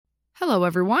Hello,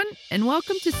 everyone, and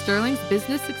welcome to Sterling's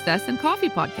Business Success and Coffee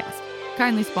Podcast,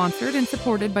 kindly sponsored and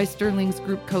supported by Sterling's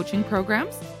group coaching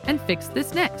programs and Fix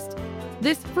This Next.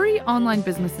 This free online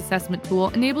business assessment tool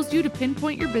enables you to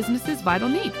pinpoint your business's vital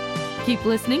need. Keep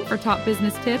listening for top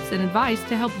business tips and advice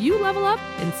to help you level up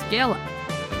and scale up.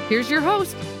 Here's your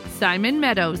host, Simon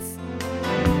Meadows.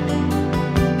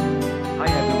 Hi,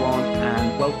 everyone,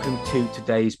 and welcome to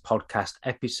today's podcast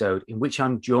episode in which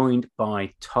I'm joined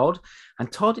by Todd.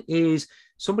 And Todd is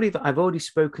somebody that I've already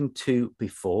spoken to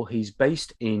before. He's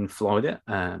based in Florida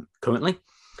currently,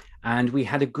 and we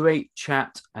had a great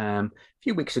chat a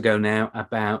few weeks ago now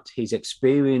about his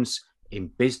experience in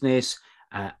business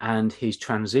and his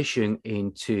transition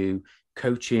into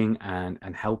coaching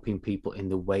and helping people in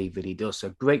the way that he does. So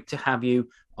great to have you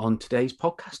on today's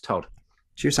podcast, Todd.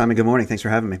 Cheers, Simon. Good morning. Thanks for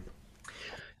having me.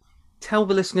 Tell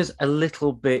the listeners a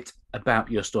little bit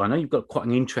about your story. I know you've got quite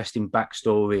an interesting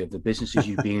backstory of the businesses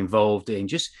you've been involved in.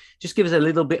 Just give us a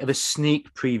little bit of a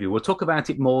sneak preview. We'll talk about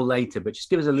it more later, but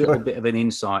just give us a little bit of an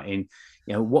insight in,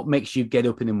 what makes you get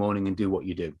up in the morning and do what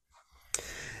you do.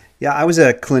 Yeah, I was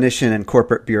a clinician and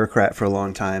corporate bureaucrat for a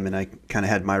long time, and I kind of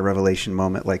had my revelation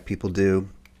moment like people do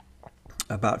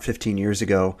about 15 years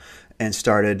ago and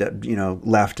started,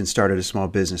 left and started a small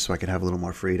business so I could have a little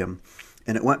more freedom.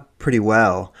 And it went pretty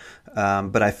well,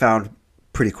 but I found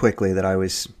pretty quickly that I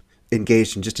was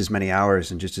engaged in just as many hours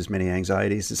and just as many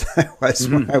anxieties as I was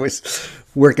when I was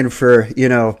working for,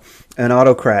 an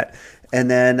autocrat. And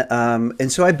then,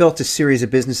 and so I built a series of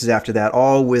businesses after that,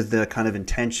 all with the kind of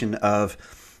intention of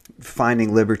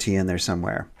finding liberty in there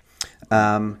somewhere.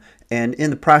 And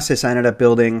in the process, I ended up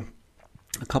building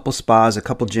a couple spas, a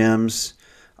couple gyms.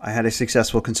 I had a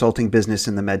successful consulting business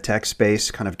in the med tech space,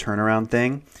 kind of turnaround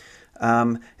thing.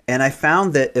 And I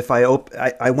found that if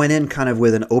I went in kind of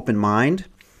with an open mind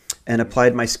and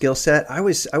applied my skill set, I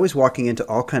was walking into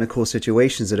all kind of cool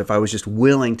situations that if I was just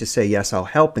willing to say, yes, I'll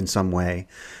help in some way,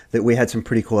 that we had some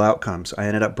pretty cool outcomes. I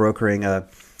ended up brokering a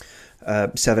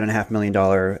 $7.5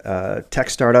 million tech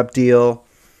startup deal.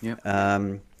 Yep.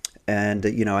 And,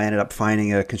 I ended up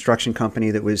finding a construction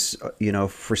company that was,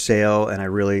 for sale, and I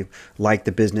really liked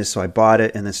the business. So I bought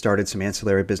it and then started some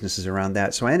ancillary businesses around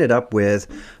that. So I ended up with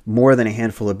more than a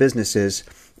handful of businesses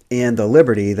and the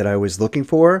liberty that I was looking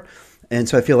for. And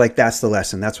so I feel like that's the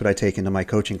lesson. That's what I take into my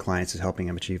coaching clients, is helping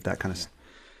them achieve that kind of stuff.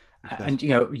 And,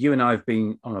 you and I have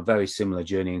been on a very similar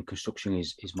journey, and construction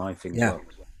is my thing. Yeah. Well.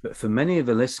 But for many of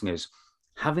the listeners,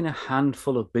 having a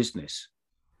handful of business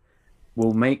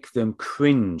will make them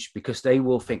cringe, because they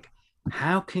will think,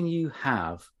 how can you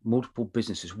have multiple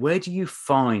businesses? Where do you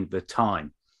find the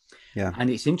time? Yeah. And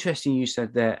it's interesting you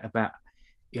said there about,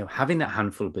 having that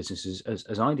handful of businesses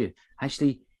as I did.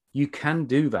 Actually, you can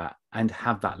do that and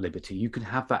have that liberty. You can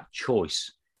have that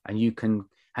choice, and you can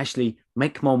actually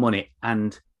make more money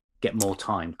and get more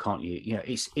time, can't you?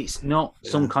 It's not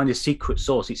some kind of secret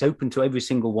sauce. It's open to every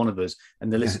single one of us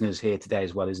and the listeners here today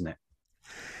as well, isn't it?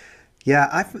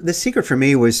 Yeah, the secret for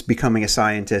me was becoming a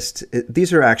scientist.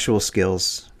 These are actual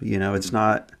skills. It's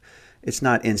not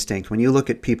instinct. When you look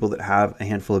at people that have a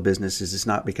handful of businesses, it's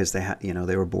not because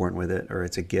they were born with it, or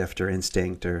it's a gift or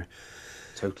instinct or.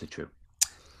 Totally true.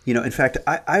 In fact,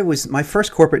 my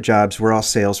first corporate jobs were all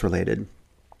sales related,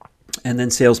 and then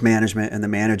sales management and the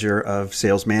manager of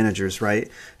sales managers, right?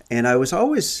 And I was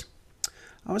always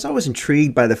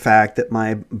intrigued by the fact that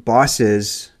my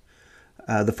bosses,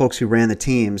 the folks who ran the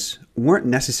teams, weren't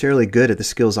necessarily good at the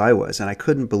skills I was. And I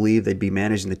couldn't believe they'd be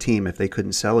managing the team if they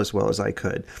couldn't sell as well as I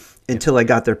could, until I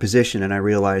got their position and I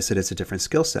realized that it's a different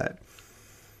skill set.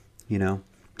 To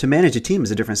manage a team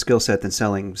is a different skill set than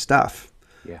selling stuff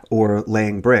or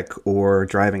laying brick or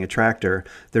driving a tractor.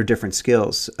 They're different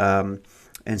skills. And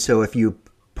so if you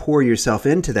pour yourself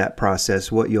into that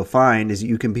process, what you'll find is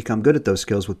you can become good at those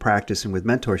skills with practice and with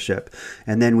mentorship.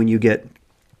 And then when you get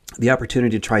the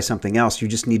opportunity to try something else, you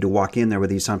just need to walk in there with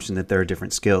the assumption that there are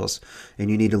different skills, and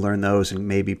you need to learn those and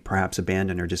maybe perhaps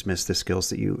abandon or dismiss the skills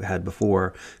that you had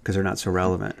before because they're not so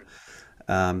relevant.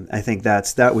 I think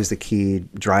that was the key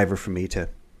driver for me to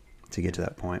get to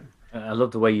that point. I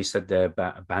love the way you said there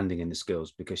about abandoning the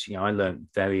skills, because, I learned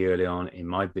very early on in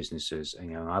my businesses,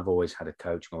 and, I've always had a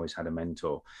coach, always had a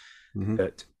mentor,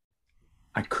 but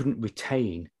I couldn't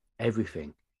retain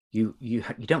everything. You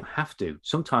don't have to.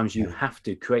 Sometimes you have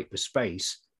to create the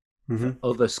space for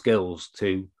other skills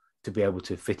to be able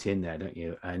to fit in there, don't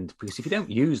you? And because if you don't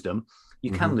use them,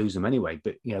 you can lose them anyway.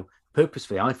 But,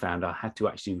 purposefully, I found I had to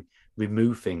actually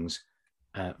remove things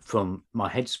from my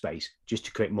headspace just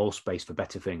to create more space for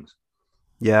better things.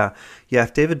 Yeah.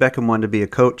 If David Beckham wanted to be a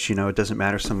coach, it doesn't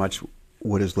matter so much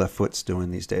what his left foot's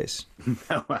doing these days.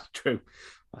 No, that's true.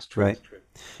 Right. That's true.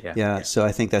 Yeah. So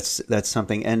I think that's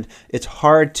something, and it's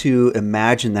hard to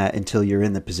imagine that until you're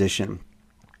in the position.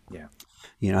 Yeah.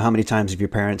 You know, how many times have your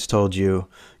parents told you,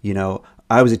 you know,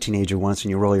 I was a teenager once, and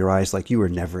you roll your eyes like you were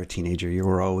never a teenager. You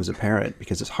were always a parent,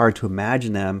 because it's hard to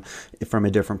imagine them from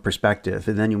a different perspective.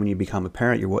 And then when you become a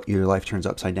parent, your life turns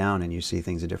upside down and you see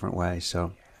things a different way.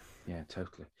 So, yeah,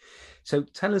 totally. So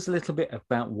tell us a little bit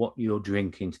about what you're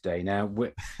drinking today. Now,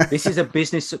 this is a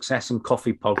business success and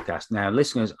coffee podcast. Now,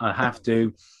 listeners, I have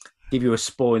to give you a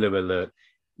spoiler alert.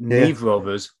 Neither of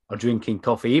us are drinking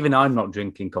coffee. Even I'm not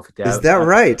drinking coffee today. Is that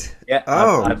right? Yeah.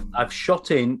 Oh, I've shot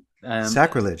in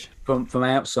sacrilege from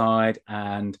outside,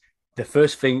 and the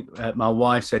first thing my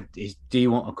wife said is, "Do you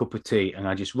want a cup of tea?" And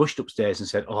I just rushed upstairs and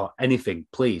said, "Oh, anything,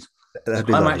 please." That'd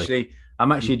be lovely.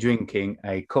 I'm actually drinking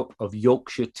a cup of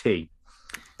Yorkshire tea.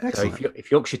 Excellent. So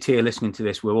if Yorkshire Tea are listening to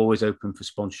this, we're always open for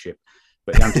sponsorship.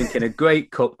 But I'm drinking a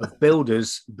great cup of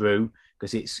Builder's Brew,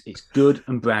 because it's good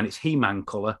and brown. It's He-Man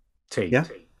colour tea. Yeah.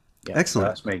 So Excellent.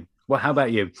 that's me. Well, how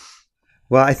about you?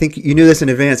 Well, I think you knew this in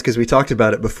advance because we talked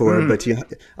about it before, but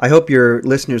I hope your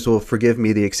listeners will forgive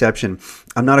me the exception.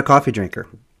 I'm not a coffee drinker.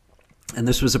 And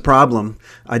this was a problem.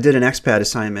 I did an expat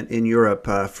assignment in Europe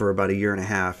for about a year and a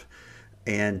half.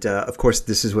 And of course,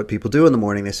 this is what people do in the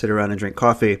morning. They sit around and drink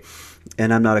coffee.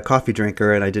 And I'm not a coffee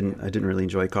drinker, and I didn't really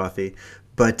enjoy coffee.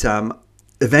 But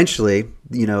eventually,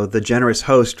 you know, the generous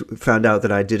host found out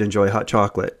that I did enjoy hot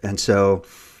chocolate. And so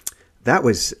that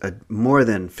was more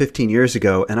than 15 years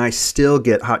ago, and I still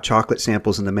get hot chocolate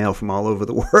samples in the mail from all over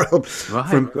the world.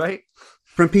 Right, great.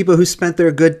 From people who spent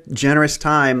their good, generous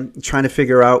time trying to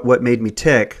figure out what made me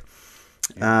tick.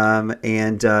 You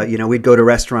know, we'd go to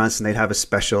restaurants and they'd have a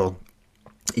special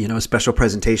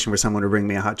presentation where someone would bring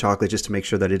me a hot chocolate just to make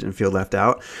sure that I didn't feel left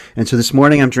out. And so this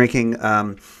morning I'm drinking,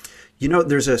 you know,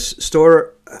 there's a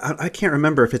store, I can't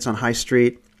remember if it's on High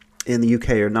Street in the UK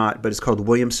or not, but it's called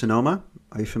Williams-Sonoma.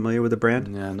 Are you familiar with the brand?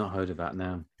 No, not heard of that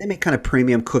now. They make kind of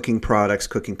premium cooking products,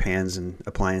 cooking pans and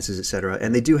appliances, etc.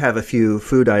 And they do have a few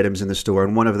food items in the store,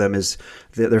 and one of them is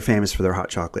they're famous for their hot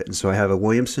chocolate. And so I have a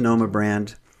Williams-Sonoma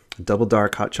brand, double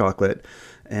dark hot chocolate,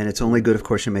 and it's only good, of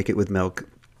course, you make it with milk.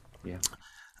 Yeah.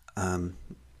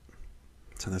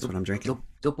 So that's what I'm drinking.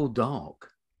 Double dark.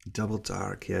 Double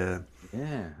dark, yeah.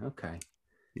 Yeah. Okay.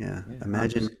 Yeah.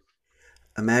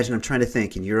 Imagine, I'm trying to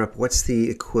think, in Europe, what's the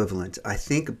equivalent? I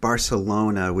think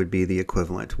Barcelona would be the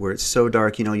equivalent, where it's so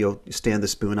dark, you know, you'll stand the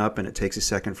spoon up and it takes a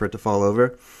second for it to fall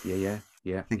over. Yeah.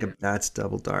 I think that's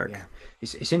double dark. Yeah.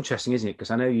 It's interesting, isn't it?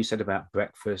 Because I know you said about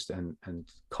breakfast and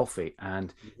coffee,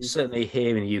 and certainly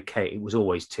here in the UK, it was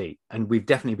always tea. And we've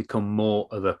definitely become more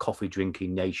of a coffee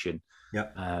drinking nation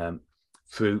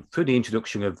through the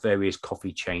introduction of various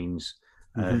coffee chains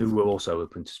who were also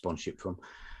open to sponsorship from.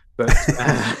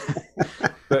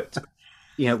 But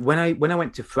you know, when I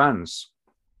went to France,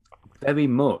 very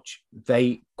much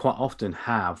they quite often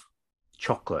have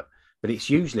chocolate, but it's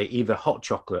usually either hot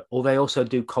chocolate or they also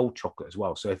do cold chocolate as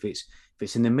well. So if it's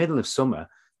in the middle of summer,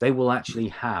 they will actually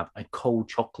have a cold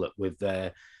chocolate with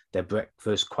their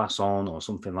breakfast croissant or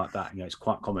something like that. You know, it's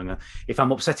quite common. If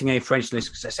I'm upsetting any French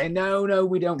listeners, they say no,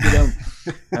 we don't,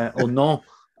 or no.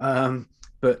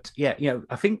 But yeah, you know,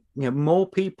 I think, you know, more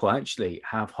people actually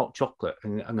have hot chocolate.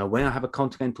 And when I have a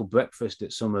continental breakfast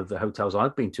at some of the hotels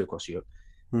I've been to across Europe,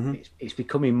 it's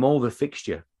becoming more of a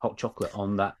fixture, hot chocolate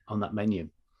on that menu.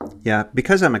 Yeah,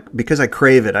 because I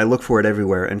crave it, I look for it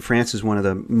everywhere. And France is one of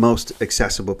the most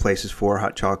accessible places for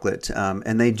hot chocolate.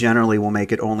 And they generally will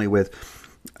make it only with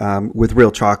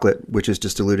real chocolate, which is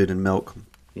just diluted in milk.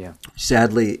 Yeah.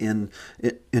 Sadly, in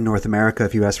North America,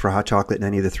 if you ask for hot chocolate in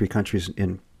any of the three countries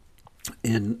in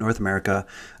North America,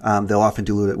 they'll often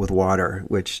dilute it with water,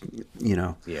 which, you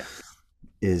know,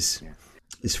 is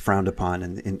frowned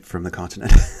upon from the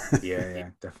continent. yeah,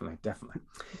 definitely.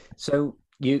 So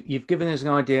you've given us an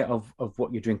idea of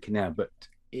what you're drinking now, but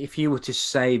if you were to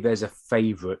say there's a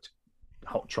favorite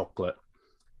hot chocolate,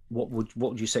 what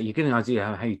would you say? You're giving an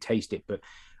idea how you taste it, but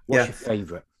what's your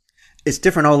favorite? It's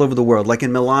different all over the world. Like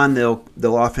in Milan,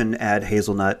 they'll often add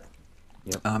hazelnut.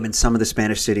 Yep. In some of the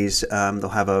Spanish cities, they'll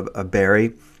have a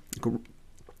berry, you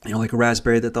know, like a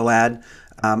raspberry that they'll add.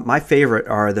 My favorite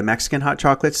are the Mexican hot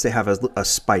chocolates. They have a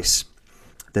spice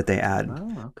that they add.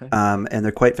 Oh, okay. And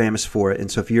they're quite famous for it.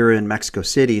 And so if you're in Mexico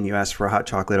City and you ask for a hot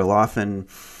chocolate, it'll often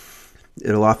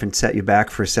set you back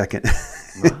for a second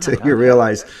until you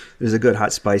realize there's a good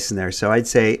hot spice in there. So I'd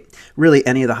say really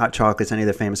any of the hot chocolates, any of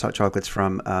the famous hot chocolates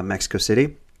from Mexico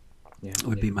City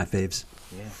would be my faves.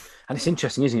 Yeah. And it's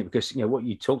interesting, isn't it? Because, you know, what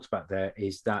you talked about there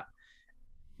is that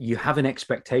you have an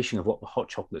expectation of what the hot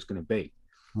chocolate is going to be.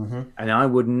 Mm-hmm. And I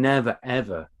would never,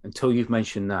 ever, until you've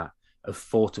mentioned that, have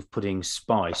thought of putting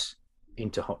spice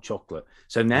into hot chocolate.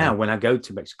 So now when I go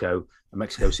to Mexico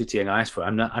City, and I ask for it,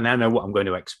 I now know what I'm going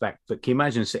to expect. But can you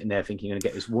imagine sitting there thinking you're going to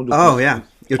get this wonderful? Oh yeah,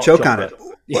 you'll choke chocolate. on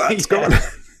it. What's going on?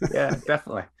 Yeah,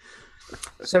 definitely.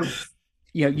 So,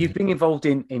 you've been involved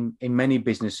in many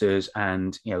businesses,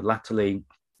 and latterly,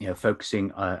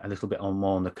 focusing a little bit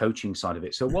more on the coaching side of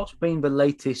it. So, what's been the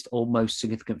latest or most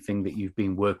significant thing that you've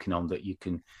been working on that you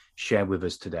can share with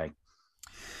us today?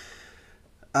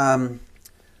 One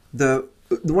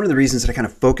of the reasons that I kind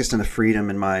of focused on the freedom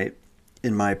in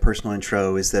my personal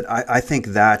intro is that I think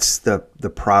that's the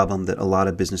problem that a lot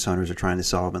of business owners are trying to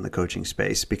solve in the coaching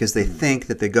space, because they think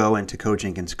that they go into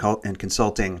coaching and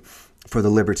consulting for the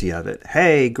liberty of it.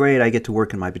 Hey, great, I get to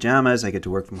work in my pajamas, I get to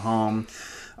work from home,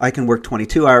 I can work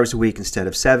 22 hours a week instead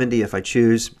of 70 if I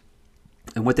choose.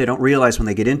 And what they don't realize when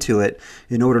they get into it,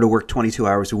 in order to work 22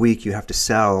 hours a week, you have to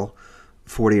sell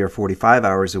 40 or 45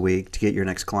 hours a week to get your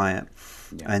next client.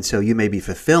 Yeah. And so you may be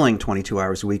fulfilling 22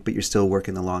 hours a week, but you're still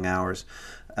working the long hours.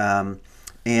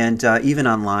 And even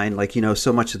online,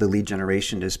 so much of the lead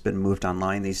generation has been moved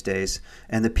online these days.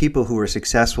 And the people who are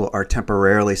successful are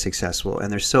temporarily successful.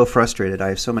 And they're so frustrated. I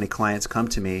have so many clients come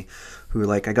to me who are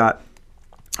like, I got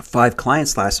 5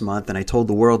 clients last month and I told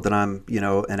the world that I'm,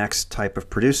 an X type of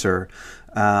producer.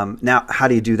 Now, how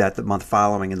do you do that the month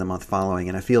following and the month following?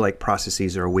 And I feel like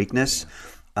processes are a weakness.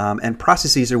 And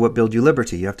processes are what build you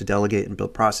liberty. You have to delegate and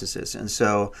build processes. And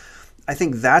so I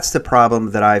think that's the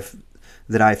problem that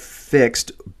I've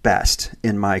fixed best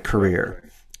in my career.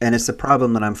 And it's the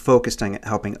problem that I'm focused on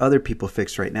helping other people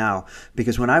fix right now.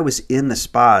 Because when I was in the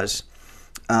spas,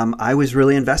 I was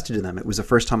really invested in them. It was the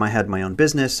first time I had my own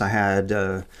business.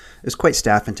 It was quite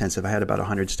staff intensive. I had about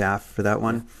 100 staff for that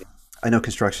one. I know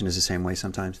construction is the same way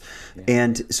sometimes. Yeah.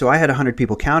 And so I had 100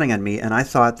 people counting on me, and I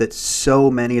thought that so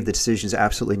many of the decisions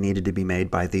absolutely needed to be made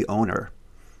by the owner.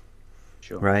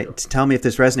 Sure, right? Sure. Tell me if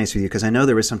this resonates with you, because I know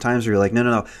there was some times where you're like,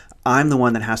 no, I'm the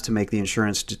one that has to make the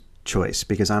insurance choice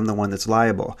because I'm the one that's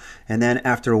liable. And then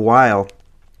after a while,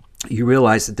 you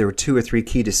realize that there were 2 or 3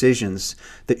 key decisions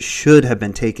that should have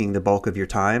been taking the bulk of your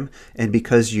time. And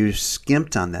because you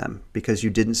skimped on them, because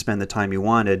you didn't spend the time you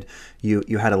wanted,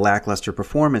 you had a lackluster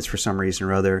performance for some reason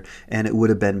or other. And it would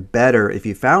have been better if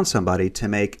you found somebody to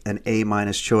make an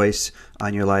A- choice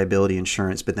on your liability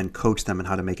insurance, but then coach them on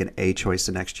how to make an A choice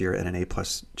the next year and an A+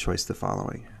 choice the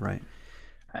following. Right.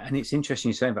 And it's interesting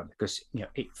you say that, because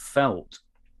it felt,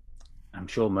 I'm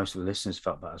sure most of the listeners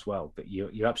felt that as well, but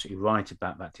you're absolutely right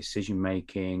about that decision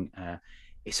making.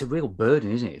 It's a real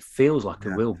burden, isn't it? It feels like a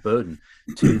real burden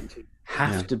to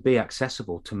have to be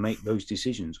accessible to make those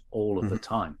decisions all of the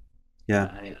time.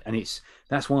 Yeah, and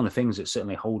that's one of the things that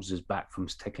certainly holds us back from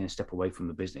taking a step away from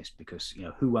the business, because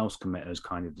who else can make those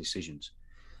kind of decisions?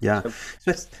 Yeah,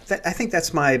 so I think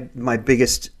that's my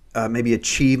biggest maybe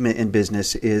achievement in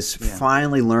business is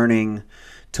finally learning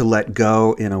to let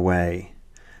go in a way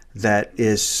that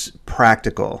is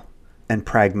practical and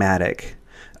pragmatic.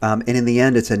 And in the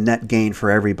end, it's a net gain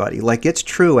for everybody. Like, it's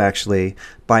true, actually,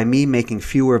 by me making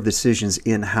fewer of decisions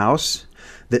in-house,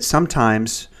 that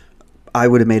sometimes I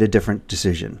would have made a different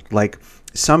decision. Like,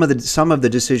 some of the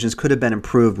decisions could have been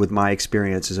improved with my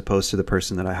experience as opposed to the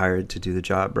person that I hired to do the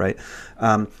job, right?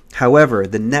 However,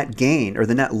 the net gain or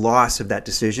the net loss of that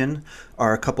decision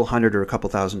are a couple hundred or a couple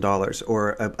 $1,000s,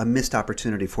 or a missed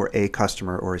opportunity for a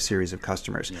customer or a series of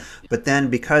customers. Yeah. But then,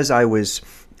 because I was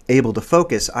able to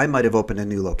focus, I might have opened a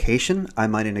new location. I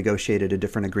might have negotiated a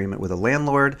different agreement with a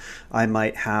landlord. I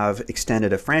might have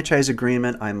extended a franchise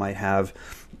agreement. I might have,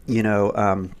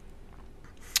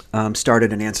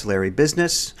 started an ancillary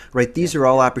business, right? These are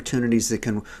all opportunities that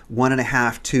can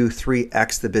 1.5 to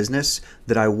 3x the business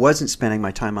that I wasn't spending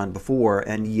my time on before.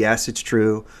 And yes, it's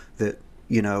true that,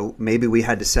 maybe we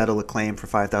had to settle a claim for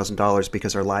 $5,000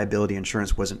 because our liability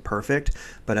insurance wasn't perfect.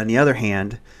 But on the other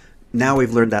hand, now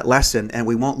we've learned that lesson and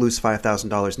we won't lose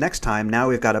 $5,000 next time. Now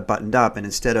we've got it buttoned up, and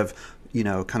instead of,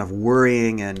 kind of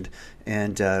worrying and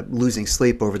losing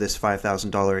sleep over this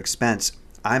 $5,000 expense,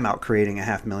 I'm out creating a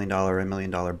 $500,000, $1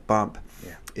 million bump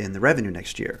in the revenue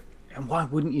next year. And why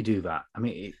wouldn't you do that? I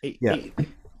mean,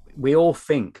 we all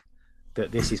think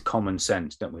that this is common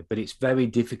sense, don't we? But it's very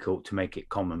difficult to make it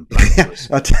common.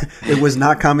 It was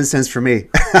not common sense for me.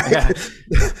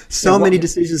 Many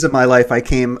decisions in my life I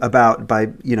came about by,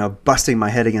 busting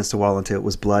my head against the wall until it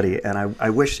was bloody. And I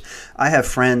wish I have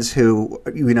friends who,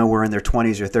 were in their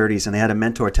 20s or 30s, and they had a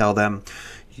mentor tell them,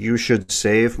 you should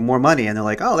save more money. And they're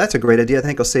like, oh, that's a great idea. I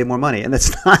think I'll save more money. And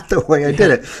that's not the way I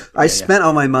did it. I spent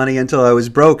all my money until I was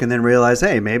broke, and then realized,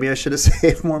 hey, maybe I should have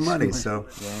saved more money. So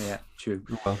true.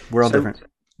 Well, we're all different.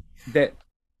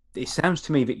 It sounds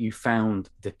to me that you found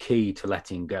the key to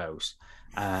letting go.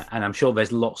 And I'm sure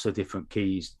there's lots of different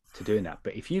keys to doing that.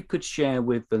 But if you could share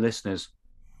with the listeners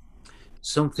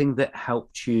something that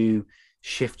helped you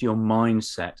shift your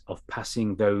mindset of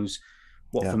passing those,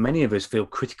 what for many of us feel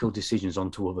critical decisions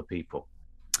onto other people.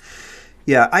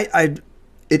 Yeah,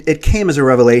 it came as a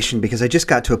revelation because I just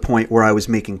got to a point where I was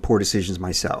making poor decisions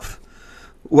myself.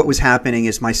 What was happening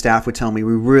is my staff would tell me,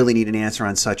 we really need an answer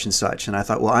on such and such. And I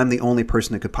thought, well, I'm the only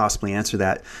person that could possibly answer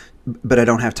that, but I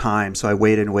don't have time. So I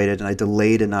waited and waited, and I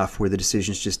delayed enough where the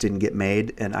decisions just didn't get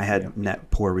made, and I had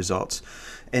net poor results.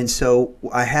 And so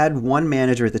I had one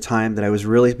manager at the time that I was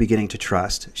really beginning to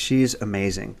trust. She's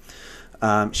amazing.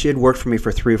 She had worked for me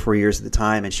for 3 or 4 years at the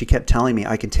time, and she kept telling me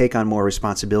I can take on more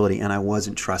responsibility, and I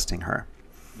wasn't trusting her.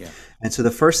 Yeah. And so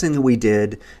the first thing that we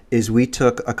did is we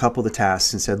took a couple of the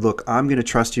tasks and said, look, I'm going to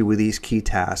trust you with these key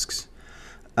tasks.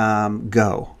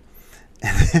 Go.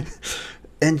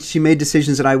 And she made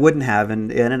decisions that I wouldn't have,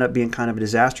 and it ended up being kind of a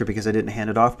disaster because I didn't hand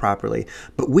it off properly.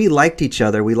 But we liked each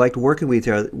other. We liked working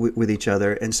with each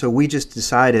other. And so we just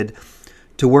decided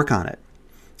to work on it.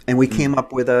 And we came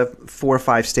up with a 4 or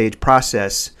 5 stage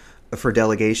process for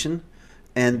delegation.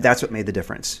 And that's what made the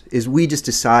difference, is we just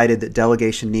decided that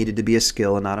delegation needed to be a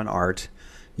skill and not an art.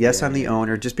 Yes, I'm the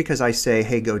owner. Just because I say,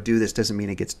 hey, go do this, doesn't mean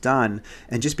it gets done.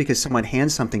 And just because someone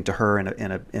hands something to her in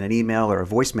an email or a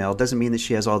voicemail doesn't mean that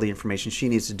she has all the information she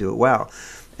needs to do it well.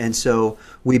 And so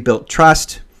we built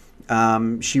trust.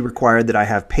 She required that I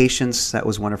have patience. That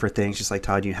was one of her things. She's like,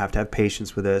 Todd, you have to have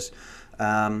patience with this.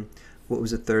 What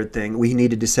was the third thing? We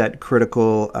needed to set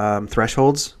critical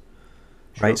thresholds.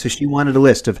 Sure. Right. So she wanted a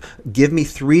list of, give me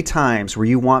 3 times where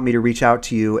you want me to reach out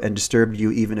to you and disturb you,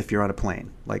 even if you're on a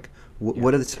plane. Like,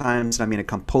 what are the times I'm going to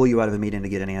come pull you out of a meeting to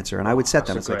get an answer? And I would set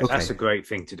them. It's like, okay. That's a great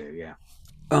thing to do. Yeah.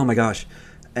 Oh my gosh.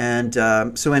 And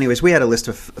so anyways, we had a list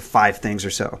of 5 things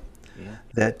or so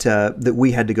that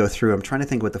we had to go through. I'm trying to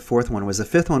think what the 4th one was. The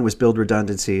 5th one was build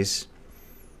redundancies.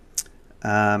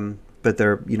 But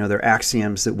they're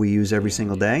axioms that we use every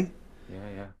single day.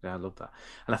 Yeah. I love that.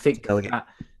 And I think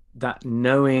that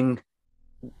knowing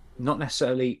not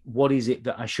necessarily what is it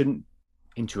that I shouldn't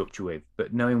interrupt you with,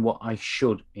 but knowing what I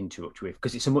should interrupt you with,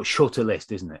 because it's a much shorter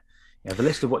list, isn't it? The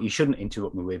list of what you shouldn't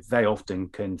interrupt me with very often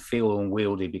can feel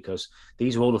unwieldy because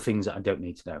these are all the things that I don't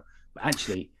need to know. But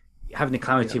actually, having the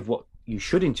clarity of what you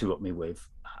should interrupt me with,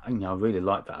 I really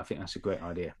like that. I think that's a great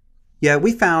idea. Yeah,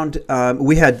 we found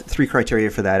we had 3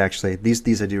 criteria for that, actually.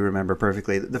 These I do remember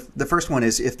perfectly. The first one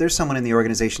is, if there's someone in the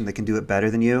organization that can do it better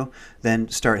than you, then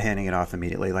start handing it off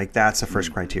immediately. Like, that's the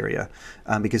first criteria.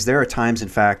 Because there are times, in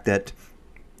fact, that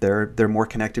they're more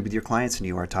connected with your clients than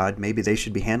you are, Todd. Maybe they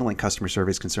should be handling customer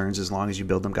service concerns as long as you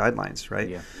build them guidelines, right?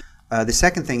 Yeah. The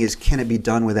second thing is, can it be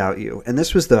done without you? And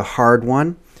this was the hard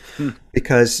one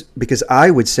because I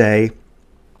would say,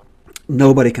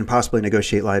 nobody can possibly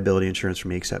negotiate liability insurance for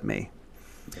me except me.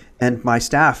 And my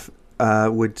staff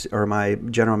or my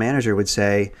general manager would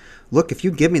say, look, if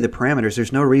you give me the parameters,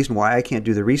 there's no reason why I can't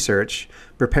do the research,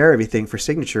 prepare everything for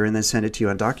signature, and then send it to you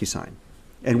on DocuSign.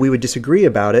 And we would disagree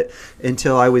about it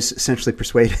until I was essentially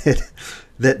persuaded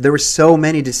that there were so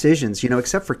many decisions,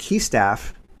 except for key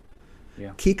staff,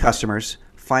 key customers,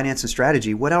 finance and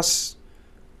strategy. What else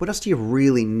do you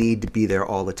really need to be there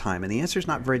all the time? And the answer is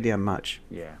not very damn much.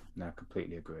 Yeah, no,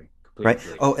 completely agree. Right?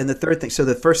 Oh, and the third thing. So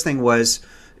the first thing was,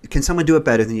 can someone do it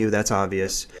better than you? That's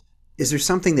obvious. Is there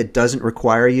something that doesn't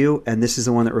require you? And this is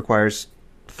the one that requires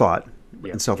thought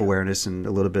and self-awareness and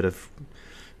a little bit of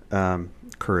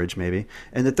courage, maybe.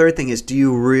 And the third thing is, do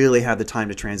you really have the time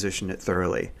to transition it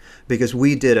thoroughly? Because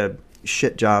we did a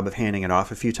shit job of handing it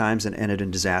off a few times and ended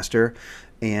in disaster.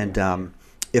 And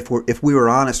if we were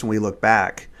honest when we look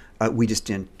back, we just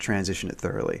didn't transition it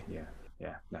thoroughly.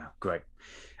 Yeah, no, great.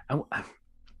 And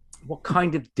what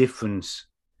kind of difference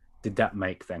did that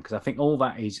make then? Because I think all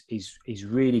that is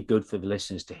really good for the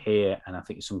listeners to hear, and I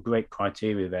think there's some great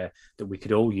criteria there that we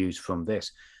could all use from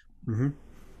this. Mm-hmm.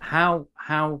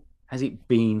 How has it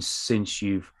been since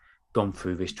you've gone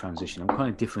through this transition? What kind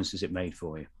of difference has it made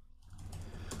for you?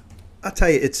 I'll tell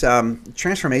you, it's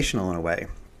transformational in a way,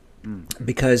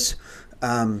 because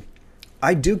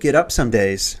I do get up some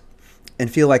days and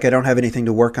feel like I don't have anything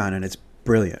to work on, and it's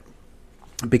brilliant.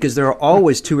 Because there are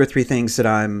always 2 or 3 things that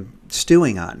I'm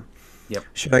stewing on. Yep.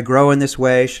 Should I grow in this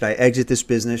way? Should I exit this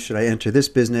business? Should I enter this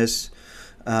business?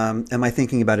 Am I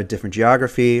thinking about a different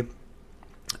geography?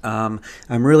 I'm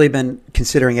really been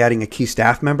considering adding a key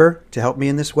staff member to help me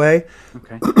in this way.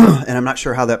 Okay. And I'm not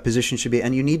sure how that position should be.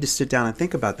 And you need to sit down and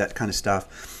think about that kind of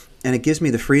stuff. And it gives me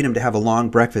the freedom to have a long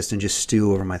breakfast and just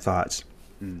stew over my thoughts.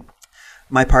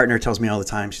 My partner tells me all the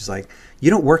time, she's like, you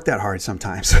don't work that hard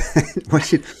sometimes.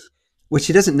 What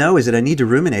she doesn't know is that I need to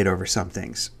ruminate over some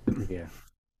things. Yeah.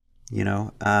 you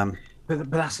know.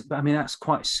 But I mean, that's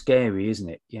quite scary, isn't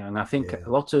it? Yeah. And I think Yeah. a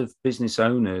lot of business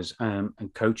owners and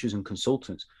coaches and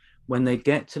consultants, when they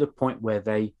get to the point where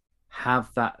they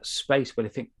have that space where they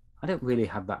think, I don't really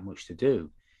have that much to do,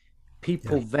 Yeah.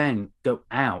 people then go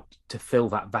out to fill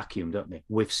that vacuum, don't they,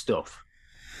 with stuff.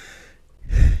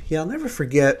 Yeah, I'll never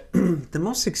forget the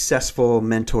most successful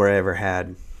mentor I ever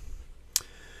had.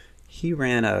 He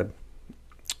ran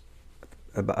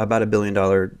about $1 billion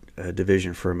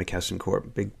division for McKesson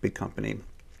Corp, big company.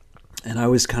 And I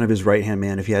was kind of his right hand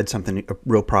man. If he had something, a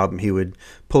real problem, he would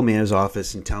pull me in his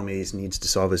office and tell me he needs to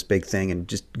solve this big thing and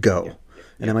just go. Yeah.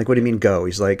 And I'm like, what do you mean go?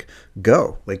 He's like,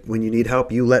 go. Like, when you need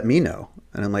help, you let me know.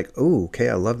 And I'm like, oh, okay,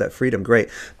 I love that freedom. Great.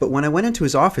 But when I went into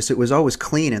his office, it was always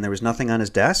clean and there was nothing on his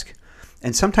desk.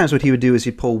 And sometimes what he would do is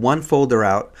he'd pull one folder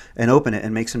out and open it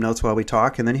and make some notes while we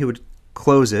talk. And then he would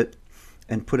close it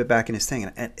and put it back in his thing.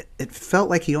 And it felt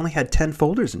like he only had 10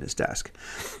 folders in his desk.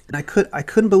 And I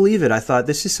couldn't believe it. I thought,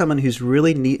 this is someone who's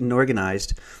really neat and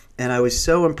organized. And I was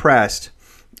so impressed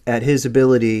at his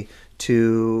ability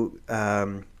to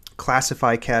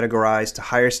classify, categorize, to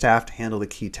hire staff to handle the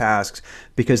key tasks,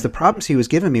 because the problems he was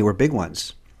giving me were big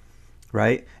ones,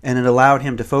 right? And it allowed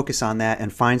him to focus on that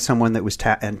and find someone that was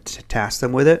and task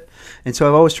them with it. And so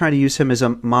I've always tried to use him as a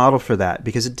model for that,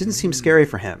 because it didn't seem scary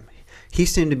for him. He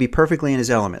seemed to be perfectly in his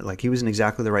element, like he was in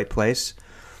exactly the right place.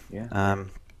 Yeah.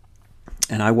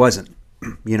 And I wasn't.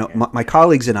 You know, my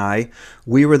colleagues and I,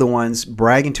 we were the ones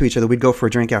bragging to each other. We'd go for a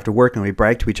drink after work and we'd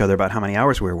brag to each other about how many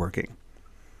hours we were working.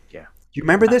 Yeah. Do you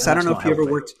remember this? I don't know if you ever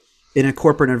worked in a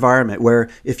corporate environment where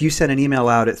if you sent an email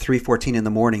out at 3:14 in the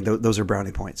morning, those are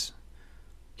brownie points.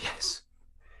 Yes.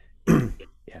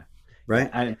 Yeah.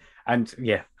 Right. And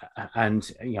yeah, and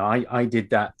you know, I did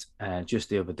that just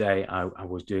the other day. I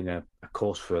was doing a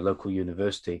course for a local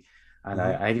university, and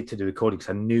I edited the recording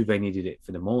because I knew they needed it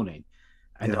for the morning,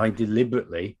 and I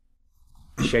deliberately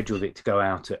scheduled it to go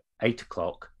out at 8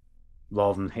 o'clock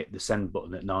rather than hit the send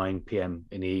button at 9 p.m.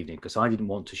 in the evening, because I didn't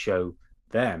want to show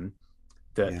them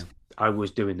that I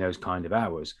was doing those kind of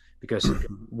hours. Because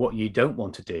what you don't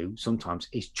want to do sometimes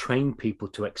is train people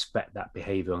to expect that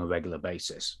behavior on a regular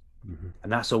basis.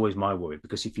 And that's always my worry,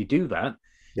 because if you do that,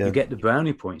 you get the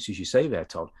brownie points, as you say there,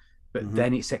 Todd, but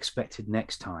then it's expected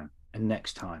next time and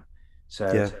next time. So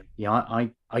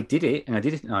I did it, and I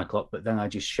did it at 9 o'clock, but then I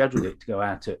just scheduled it to go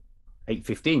out at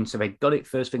 8:15. So they got it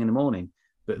first thing in the morning,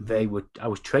 but I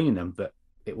was training them that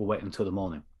it will wait until the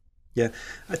morning. Yeah.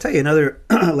 I'll tell you another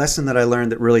lesson that I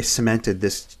learned that really cemented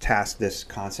this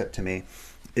concept to me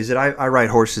is that I ride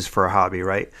horses for a hobby,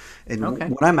 right? And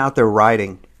when I'm out there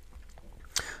riding,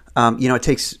 it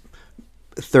takes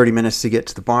 30 minutes to get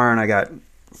to the barn. I got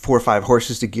 4 or 5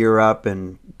 horses to gear up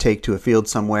and take to a field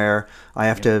somewhere. I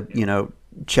have to,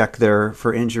 check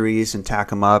for injuries and tack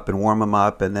them up and warm them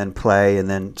up and then play and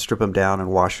then strip them down and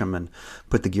wash them and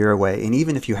put the gear away. And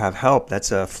even if you have help,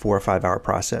 that's a 4 or 5 hour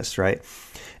process, right?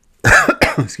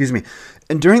 Excuse me.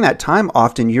 And during that time,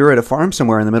 often you're at a farm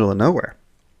somewhere in the middle of nowhere,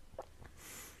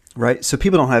 right? So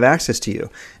people don't have access to you.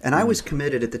 And I was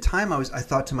committed at the time. I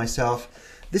thought to myself,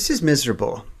 this is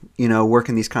miserable,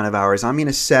 working these kind of hours. I'm going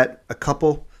to set a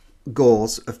couple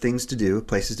goals of things to do,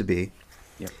 places to be.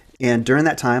 Yeah. And during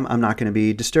that time, I'm not going to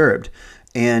be disturbed.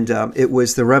 And it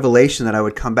was the revelation that I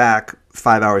would come back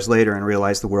 5 hours later and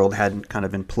realize the world hadn't kind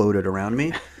of imploded around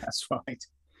me. That's right.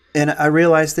 And I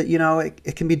realized that,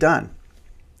 it can be done.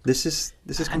 This is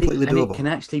completely doable. And it can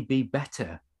actually be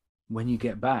better when you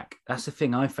get back. That's the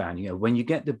thing I found, when you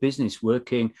get the business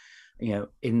working,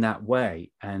 in that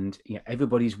way, and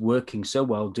everybody's working so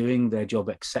well, doing their job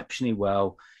exceptionally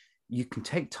well, you can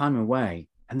take time away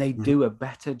and they do a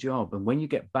better job. And when you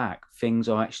get back, things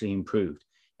are actually improved.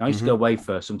 I used to go away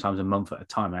for sometimes a month at a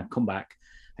time, and I'd come back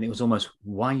and it was almost,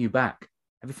 why are you back?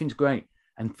 Everything's great.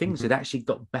 And things had actually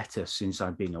got better since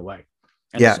I'd been away.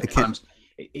 And sometimes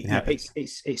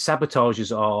it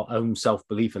sabotages our own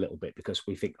self-belief a little bit, because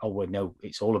we think, oh, well, no,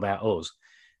 it's all about us.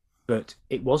 But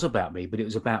it was about me, but it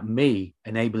was about me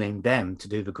enabling them to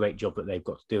do the great job that they've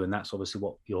got to do. And that's obviously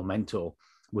what your mentor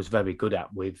was very good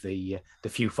at with the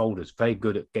few folders, very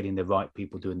good at getting the right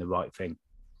people doing the right thing.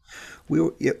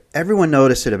 Everyone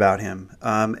noticed it about him.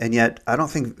 And yet I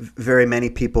don't think very many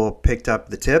people picked up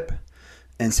the tip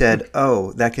and said,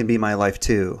 oh, that can be my life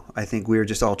too. I think we were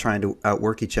just all trying to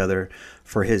outwork each other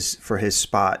for his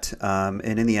spot. And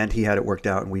in the end, he had it worked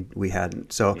out and we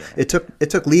hadn't. So it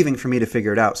took leaving for me to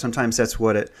figure it out. Sometimes that's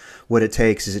what it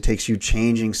takes, is it takes you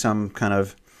changing some kind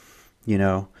of,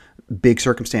 big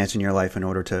circumstance in your life in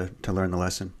order to learn the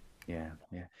lesson. Yeah.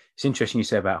 It's interesting you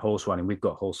say about horse riding. We've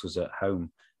got horses at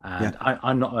home, and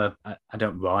I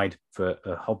don't ride for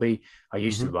a hobby. I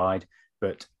used to ride,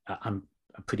 but I'm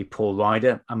a pretty poor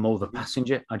rider. I'm more of a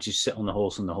passenger. I just sit on the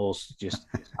horse, and the horse just.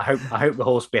 I hope the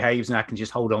horse behaves, and I can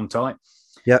just hold on tight.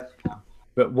 Yep.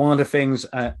 But one of the things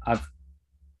I've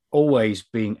always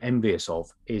been envious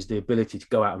of is the ability to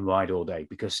go out and ride all day,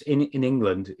 because in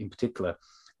England in particular,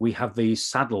 we have these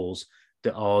saddles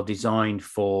that are designed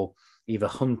for either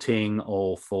hunting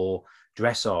or for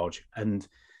dressage, and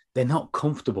they're not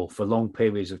comfortable for long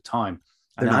periods of time.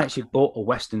 And I actually bought a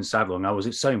Western saddle, and I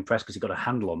was so impressed because it got a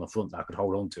handle on the front that I could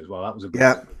hold on to as well. That was a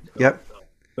good Yep.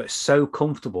 But so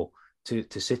comfortable to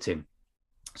sit in.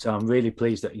 So I'm really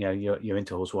pleased that you're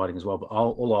into horse riding as well. But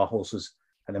all our horses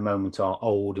at the moment are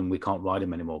old, and we can't ride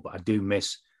them anymore. But I do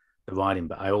miss the riding.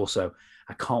 But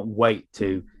I can't wait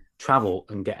to travel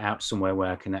and get out somewhere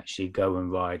where I can actually go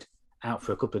and ride out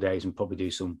for a couple of days and probably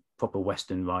do some proper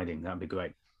Western riding. That'd be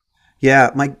great.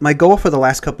 Yeah, my goal for the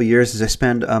last couple of years is I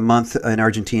spend a month in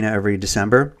Argentina every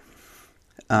December,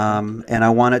 and I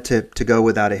want it to go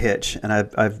without a hitch. And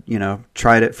I've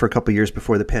tried it for a couple of years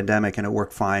before the pandemic, and it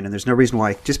worked fine. And there's no reason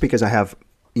why, just because I have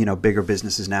bigger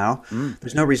businesses now,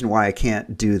 there's no reason why I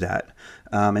can't do that.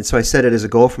 And so I set it as a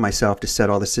goal for myself to set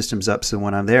all the systems up so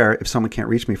when I'm there, if someone can't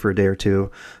reach me for a day or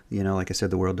two, like I said,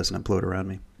 the world doesn't implode around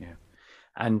me. Yeah,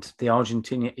 and the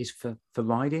Argentina is for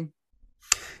riding.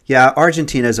 Yeah,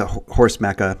 Argentina is a horse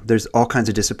mecca. There's all kinds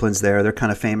of disciplines there. They're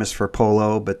kind of famous for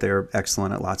polo, but they're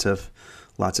excellent at lots of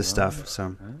stuff.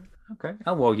 So, okay.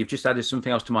 Oh well, you've just added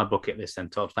something else to my bucket list, then,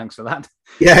 Todd. Thanks for that.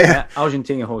 Yeah.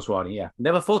 Argentina horse riding. Yeah,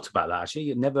 never thought about that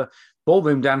actually. Never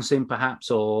ballroom dancing,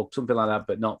 perhaps, or something like that,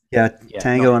 but not. Yeah,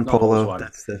 tango and polo.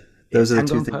 Those are the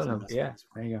two things. Yeah,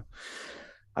 there you go.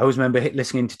 I always remember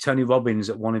listening to Tony Robbins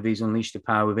at one of these Unleash the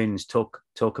Power Within's talk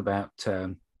about.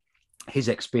 His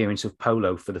experience of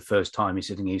polo for the first time. He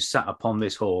said he sat upon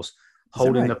this horse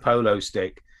holding the polo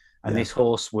stick, and this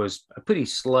horse was a pretty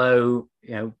slow,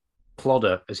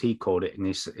 plodder, as he called it. And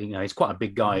he's quite a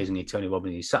big guy, isn't he, Tony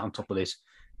Robbins? He sat on top of this.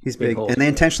 He's big, horse. And they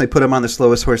intentionally put him on the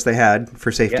slowest horse they had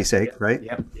for safety's sake, right?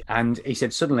 Yeah. And he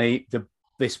said suddenly did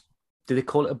they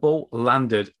call it a ball?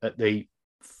 Landed at the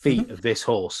feet of this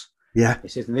horse. Yeah. He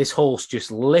says, and this horse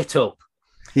just lit up.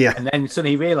 Yeah. And then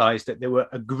suddenly he realized that there were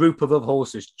a group of other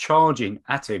horses charging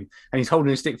at him, and he's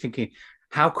holding a stick thinking,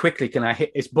 how quickly can I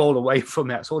hit this ball away from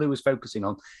that? That's all he was focusing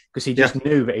on, because he just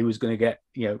knew that he was going to get,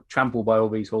 trampled by all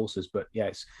these horses. But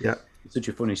it's such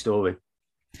a funny story.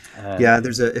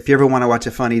 If you ever want to watch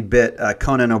a funny bit,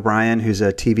 Conan O'Brien, who's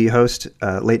a TV host,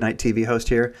 late night TV host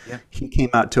here, he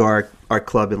came out to our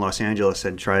club in Los Angeles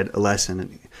and tried a lesson,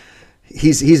 and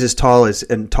he's as tall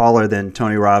and taller than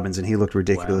Tony Robbins, and he looked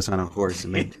ridiculous on a horse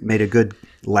and made a good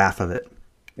laugh of it.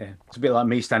 Yeah, it's a bit like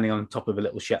me standing on top of a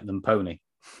little Shetland pony.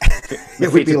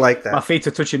 It would be like that. My feet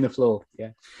are touching the floor.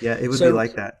 Yeah, it would be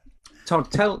like that. Todd,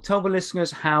 tell the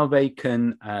listeners how they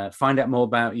can find out more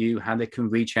about you, how they can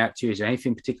reach out to you. Is there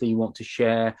anything particular you want to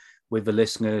share with the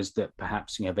listeners that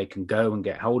perhaps they can go and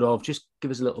get hold of? Just give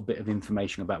us a little bit of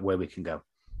information about where we can go.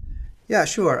 Yeah,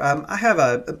 sure. I have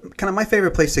my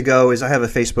favorite place to go is I have a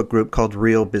Facebook group called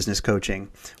Real Business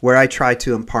Coaching, where I try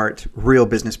to impart real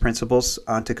business principles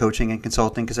onto coaching and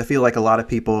consulting, because I feel like a lot of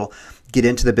people get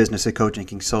into the business of coaching and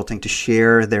consulting to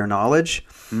share their knowledge,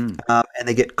 and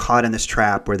they get caught in this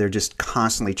trap where they're just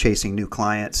constantly chasing new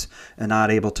clients and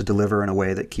not able to deliver in a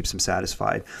way that keeps them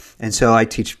satisfied. And so I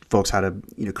teach folks how to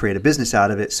create a business out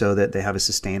of it so that they have a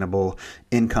sustainable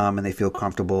income and they feel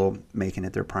comfortable making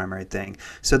it their primary thing.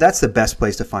 So that's the best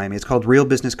place to find me. It's called Real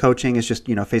Business Coaching. It's just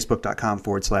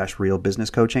facebook.com/Real Business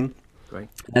Coaching. Great.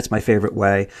 That's my favorite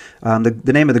way.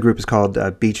 The name of the group is called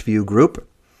Beachview Group,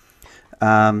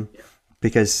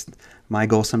 because my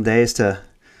goal someday is to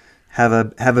have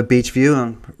a beach view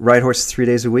and ride horses 3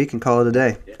 days a week and call it a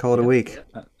day, call it a week.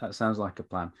 That sounds like a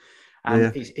plan.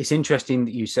 And it's interesting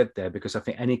that you said there, because I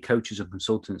think any coaches or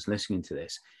consultants listening to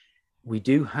this, we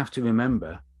do have to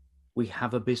remember we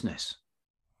have a business.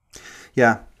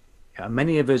 Yeah.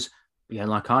 Many of us,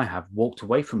 like I have, walked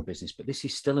away from business, but this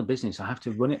is still a business. I have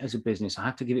to run it as a business. I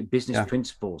have to give it business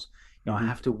principles. I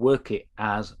have to work it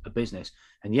as a business.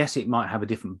 And yes, it might have a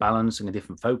different balance and a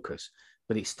different focus,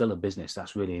 but it's still a business.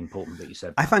 That's really important that you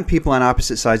said. I find people on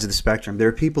opposite sides of the spectrum. There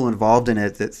are people involved in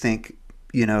it that think,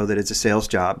 that it's a sales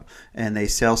job, and they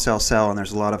sell, and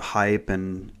there's a lot of hype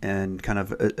and kind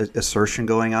of assertion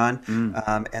going on.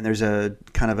 And there's a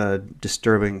kind of a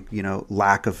disturbing,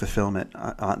 lack of fulfillment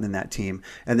in that team.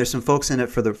 And there's some folks in it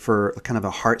for kind of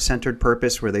a heart-centered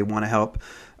purpose where they want to help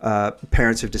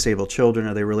parents of disabled children,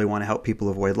 or they really want to help people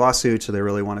avoid lawsuits, or they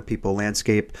really want to people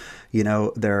landscape,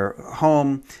 their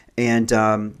home, and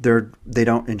they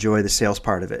don't enjoy the sales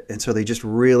part of it, and so they just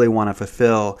really want to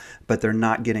fulfill, but they're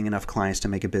not getting enough clients to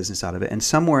make a business out of it. And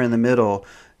somewhere in the middle,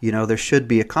 there should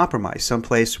be a compromise,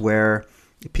 someplace where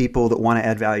people that want to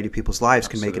add value to people's lives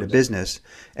can make it a business,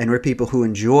 and where people who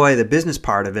enjoy the business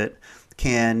part of it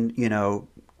can,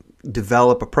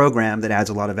 develop a program that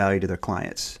adds a lot of value to their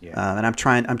clients. Yeah. And I'm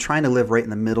trying to live right in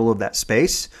the middle of that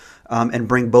space, and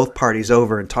bring both parties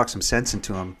over and talk some sense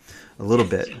into them a little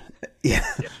bit. Yeah.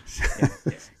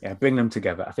 Yeah. Bring them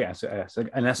together. I think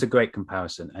that's a great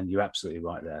comparison, and you're absolutely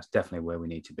right there. That's definitely where we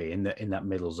need to be, in that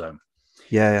middle zone.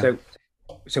 Yeah.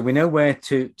 So we know where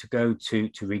to go to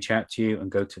reach out to you and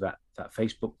go to that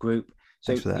Facebook group.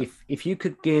 So if you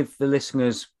could give the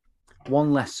listeners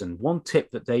one lesson, one tip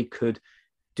that they could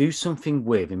do something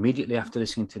with immediately after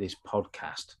listening to this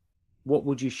podcast, what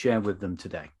would you share with them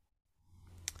today?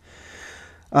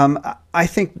 I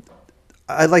think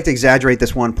I'd like to exaggerate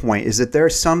this one point, is that there are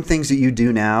some things that you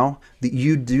do now that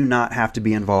you do not have to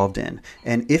be involved in.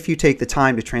 And if you take the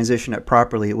time to transition it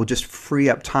properly, it will just free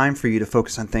up time for you to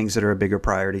focus on things that are a bigger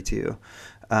priority to you.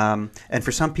 And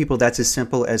for some people, that's as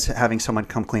simple as having someone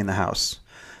come clean the house.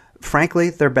 Frankly,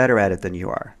 they're better at it than you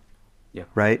are. Yeah.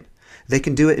 Right? They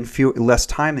can do it in less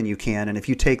time than you can, and if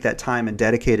you take that time and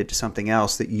dedicate it to something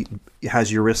else that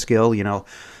has your risk skill,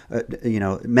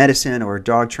 medicine or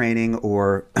dog training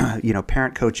or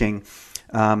parent coaching,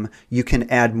 you can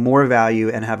add more value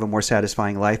and have a more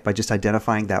satisfying life by just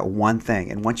identifying that one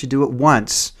thing. And once you do it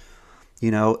once,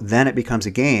 then it becomes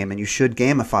a game, and you should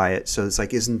gamify it. So it's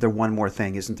like, isn't there one more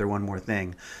thing? Isn't there one more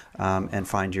thing? And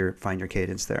find your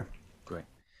cadence there. Great.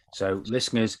 So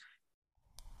listeners,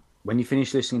 when you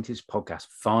finish listening to this podcast,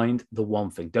 find the one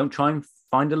thing. Don't try and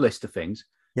find a list of things.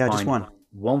 Yeah, just one.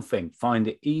 One thing. Find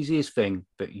the easiest thing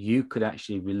that you could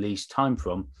actually release time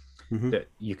from, that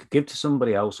you could give to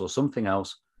somebody else, or something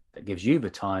else that gives you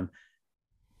the time.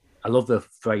 I love the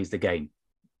phrase, the game.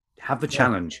 Have the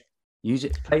challenge. Use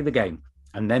it, play the game,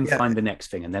 and then find the next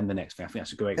thing, and then the next thing. I think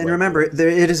that's a great way. And remember, it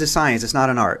is a science. It's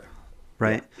not an art,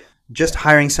 right? Yeah. Just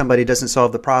hiring somebody doesn't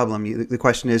solve the problem. The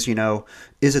question is,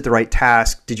 is it the right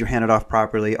task? Did you hand it off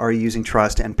properly? Are you using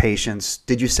trust and patience?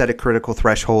 Did you set a critical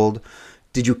threshold?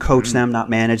 Did you coach them, not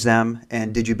manage them?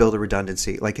 And did you build a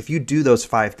redundancy? Like, if you do those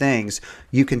 5 things,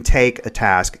 you can take a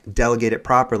task, delegate it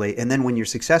properly, and then when you're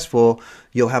successful,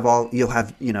 you'll have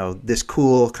this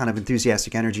cool kind of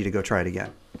enthusiastic energy to go try it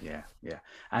again. Yeah.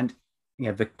 And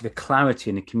the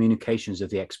clarity and the communications of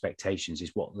the expectations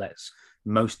is what lets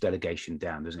most delegation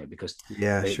down, doesn't it? Because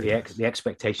the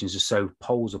expectations are so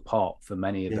poles apart for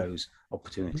many of those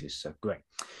opportunities. So great.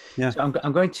 Yeah. So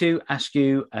I'm going to ask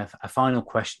you a final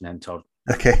question then, Todd.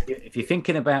 Okay. If you're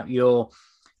thinking about your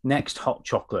next hot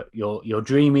chocolate, your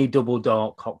dreamy double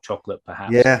dark hot chocolate,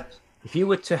 perhaps. Yeah. If you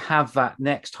were to have that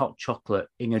next hot chocolate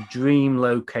in a dream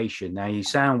location, now you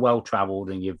sound well-traveled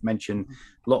and you've mentioned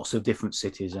lots of different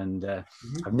cities, and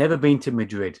I've never been to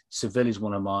Madrid. Seville is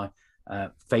one of my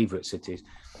favorite cities.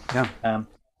 Yeah.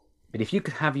 But if you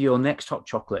could have your next hot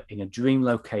chocolate in a dream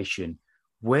location,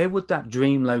 where would that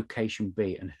dream location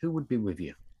be, and who would be with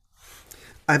you?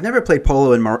 I've never played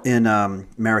polo in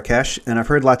Marrakesh, and I've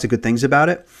heard lots of good things about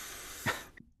it.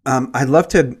 I'd love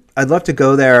to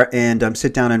go there and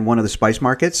sit down in one of the spice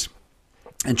markets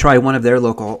and try one of their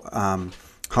local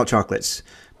hot chocolates,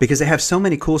 because they have so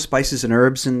many cool spices and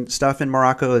herbs and stuff in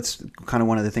Morocco. It's kind of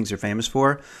one of the things they're famous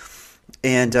for.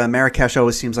 And Marrakesh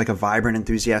always seems like a vibrant,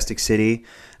 enthusiastic city,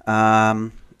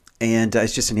 and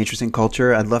it's just an interesting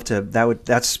culture. I'd love to.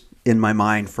 That's in my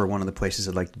mind for one of the places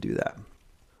I'd like to do that.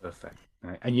 Perfect.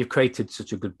 Right. And you've created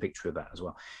such a good picture of that as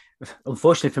well.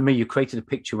 Unfortunately for me, you created a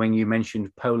picture when you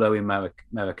mentioned polo in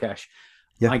Marrakesh.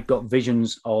 Yeah. I got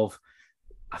visions of,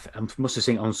 I must have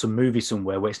seen it on some movie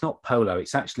somewhere, where it's not polo,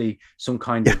 it's actually some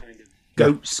kind of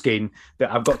goat skin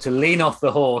that I've got to lean off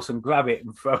the horse and grab it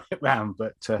and throw it around.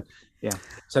 But so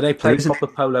they play proper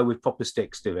polo with proper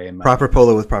sticks, do they? Proper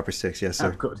polo with proper sticks, yes,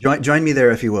 sir. Join me there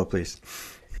if you will, please.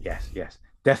 Yes.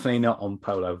 Definitely not on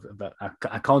polo, but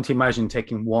I can't imagine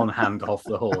taking one hand off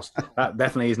the horse. That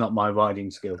definitely is not my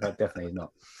riding skill. That definitely is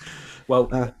not.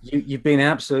 Well, you've been an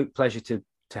absolute pleasure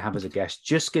to have as a guest.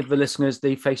 Just give the listeners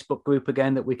the Facebook group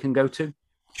again that we can go to.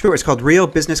 Sure. It's called Real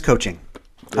Business Coaching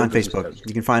on Facebook.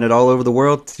 You can find it all over the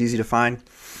world. It's easy to find.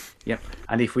 Yep.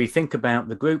 And if we think about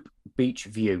the group, Beach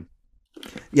View.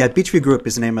 Yeah, Beach View Group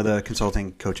is the name of the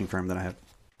consulting coaching firm that I have.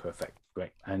 Perfect.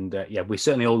 Great. And we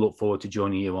certainly all look forward to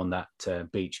joining you on that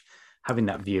beach, having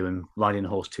that view and riding a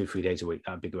horse 2-3 days a week.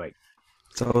 That'd be great.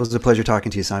 It's always a pleasure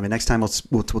talking to you, Simon. Next time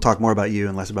we'll talk more about you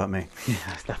and less about me. Yeah,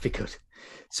 that'd be good.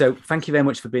 So thank you very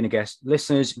much for being a guest.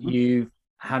 Listeners, you've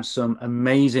had some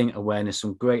amazing awareness,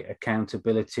 some great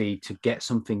accountability to get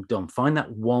something done. Find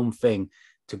that one thing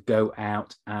to go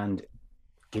out and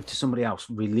give to somebody else.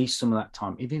 Release some of that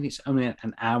time. Even if it's only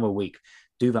an hour a week,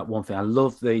 do that one thing. I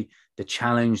love the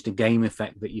challenge, the game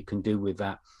effect that you can do with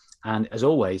that. And as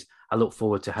always, I look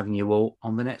forward to having you all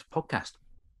on the next podcast.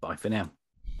 Bye for now.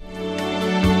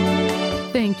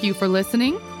 Thank you for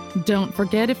listening. Don't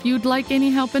forget, if you'd like any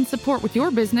help and support with your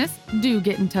business, do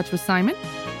get in touch with Simon.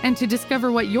 And to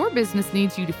discover what your business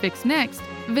needs you to fix next,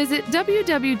 visit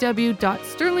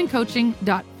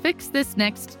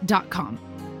www.sterlingcoaching.fixthisnext.com.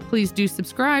 Please do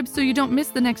subscribe so you don't miss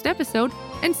the next episode,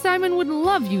 and Simon would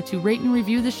love you to rate and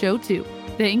review the show too.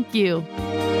 Thank you.